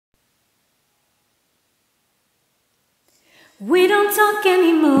We don't talk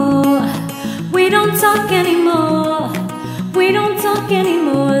anymore. We don't talk anymore. We don't talk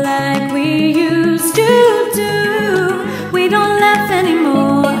anymore like we used to do. We don't laugh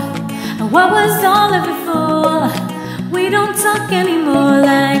anymore. What was all of it for? We don't talk anymore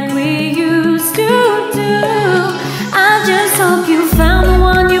like we used to do. I just hope you found the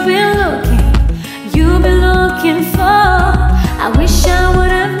one you've been looking for. I wish I would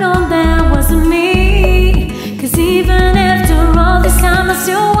have known that wasn't me. 'Cause even after all this time I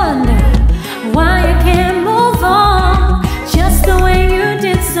still wonder why I can't move on just the way you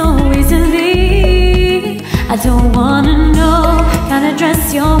did so easily. I don't wanna know kind of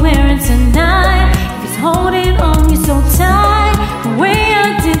dress you're wearing tonight, if he's holding on you so tight the way I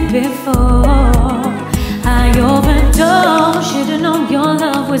did before. I overdosed, should've known your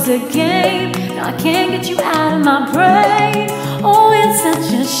love was a game. Now I can't get you out of my brain. Oh, it's such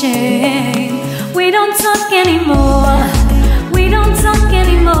a shame. We don't talk anymore. We don't talk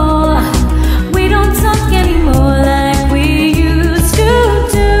anymore. We don't talk anymore like we used to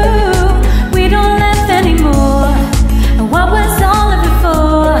do. We don't laugh anymore. And what was all of it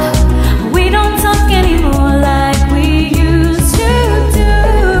for? We don't talk anymore like we used to do.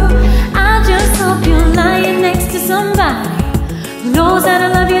 I just hope you're lying next to somebody who knows how to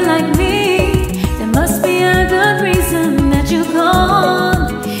love you like me. There must be a good reason that you're gone.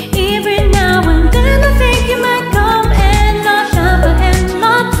 Every now and then I think you might come and knock at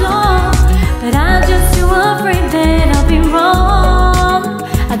my door, but I'm just too afraid that I'll be wrong.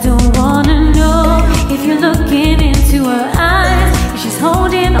 I don't wanna know if you're looking into her eyes, if she's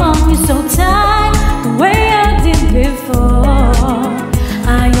holding on you so tight the way I did before.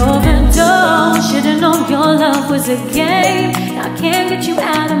 I overdosed, should've known your love was a game. Now I can't get you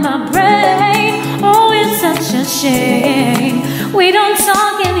out of my brain. Oh, it's such a shame. We don't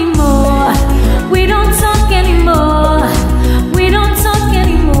talk anymore. We don't talk anymore. We don't talk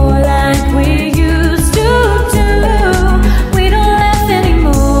anymore like we used to do. We don't laugh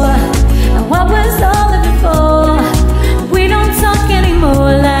anymore. And what was all of it for? We don't talk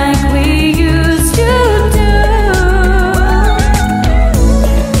anymore like we used to do.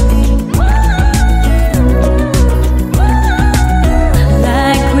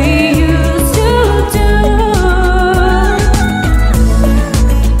 Like we used to do.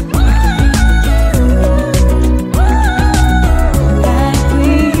 Like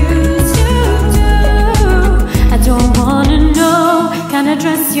we used to do. I don't wanna know kind of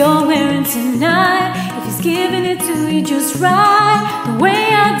dress you're wearing tonight, if he's giving it to you just right the way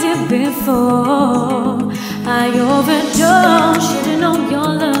I did before. I overdosed, should've known your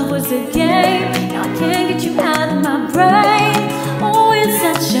love was a game. Now I can't get you out of my brain. Oh, it's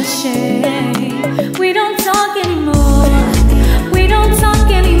such a shame. We don't talk anymore.